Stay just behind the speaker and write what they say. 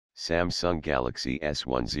Samsung Galaxy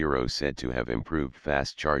S10 said to have improved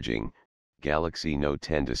fast charging, Galaxy Note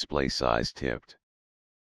 10 display size tipped.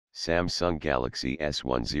 Samsung Galaxy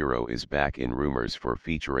S10 is back in rumors for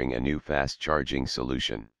featuring a new fast charging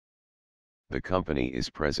solution. The company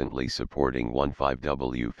is presently supporting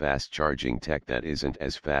 15W fast charging tech that isn't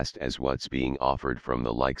as fast as what's being offered from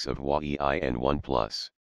the likes of Huawei and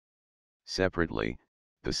OnePlus. Separately,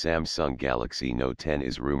 the Samsung Galaxy Note 10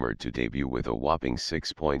 is rumored to debut with a whopping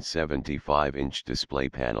 6.75-inch display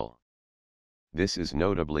panel. This is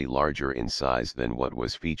notably larger in size than what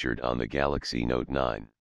was featured on the Galaxy Note 9.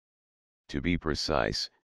 To be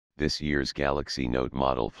precise, this year's Galaxy Note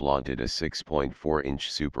model flaunted a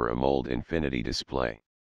 6.4-inch Super AMOLED Infinity display.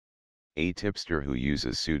 A tipster who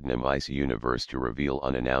uses pseudonym Ice Universe to reveal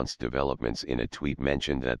unannounced developments in a tweet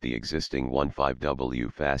mentioned that the existing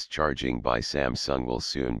 15W fast charging by Samsung will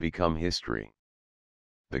soon become history.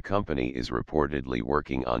 The company is reportedly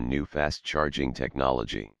working on new fast charging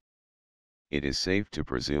technology. It is safe to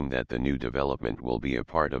presume that the new development will be a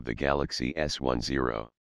part of the Galaxy S10.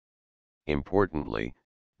 Importantly,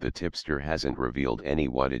 the tipster hasn't revealed any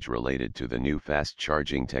wattage related to the new fast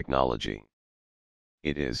charging technology.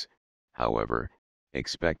 It is, however,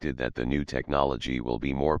 expected that the new technology will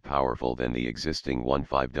be more powerful than the existing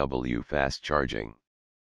 15W fast charging.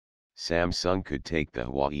 Samsung could take the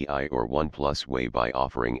Huawei or OnePlus way by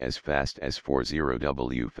offering as fast as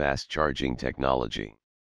 40W fast charging technology.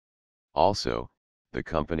 Also, the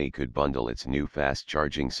company could bundle its new fast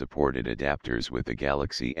charging supported adapters with the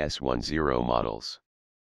Galaxy S10 models.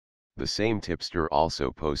 The same tipster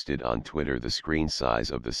also posted on Twitter the screen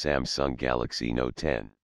size of the Samsung Galaxy Note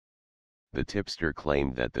 10. The tipster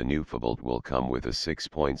claimed that the new phablet will come with a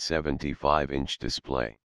 6.75-inch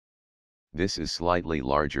display. This is slightly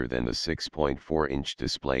larger than the 6.4-inch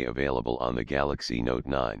display available on the Galaxy Note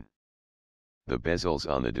 9. The bezels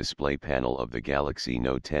on the display panel of the Galaxy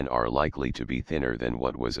Note 10 are likely to be thinner than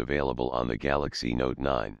what was available on the Galaxy Note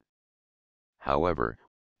 9. However,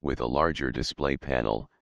 with a larger display panel,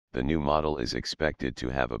 the new model is expected to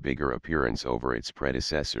have a bigger appearance over its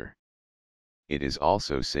predecessor. It is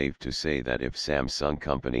also safe to say that if Samsung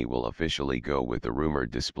company will officially go with the rumored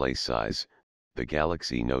display size, the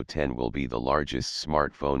Galaxy Note 10 will be the largest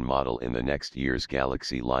smartphone model in the next year's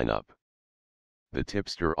Galaxy lineup. The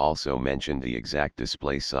tipster also mentioned the exact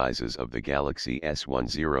display sizes of the Galaxy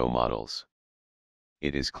S10 models.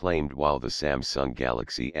 It is claimed while the Samsung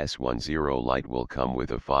Galaxy S10 Lite will come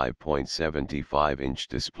with a 5.75-inch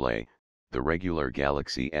display, the regular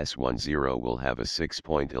Galaxy S10 will have a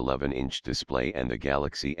 6.11-inch display and the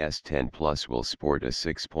Galaxy S10 Plus will sport a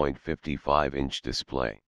 6.55-inch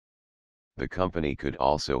display. The company could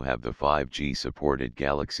also have the 5G-supported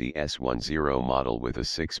Galaxy S10 model with a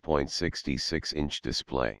 6.66-inch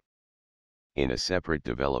display. In a separate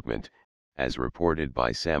development, as reported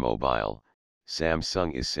by SamMobile,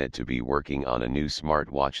 Samsung is said to be working on a new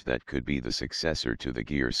smartwatch that could be the successor to the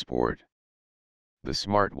Gear Sport. The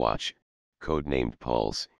smartwatch, codenamed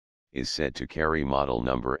Pulse, is said to carry model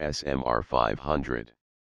number SMR500.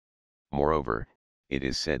 Moreover, it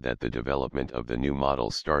is said that the development of the new model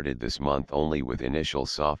started this month only with initial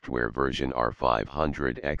software version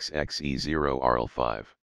R500XXE0RL5.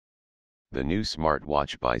 The new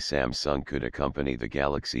smartwatch by Samsung could accompany the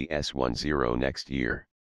Galaxy S10 next year.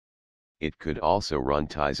 It could also run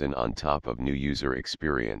Tizen on top of new user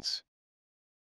experience.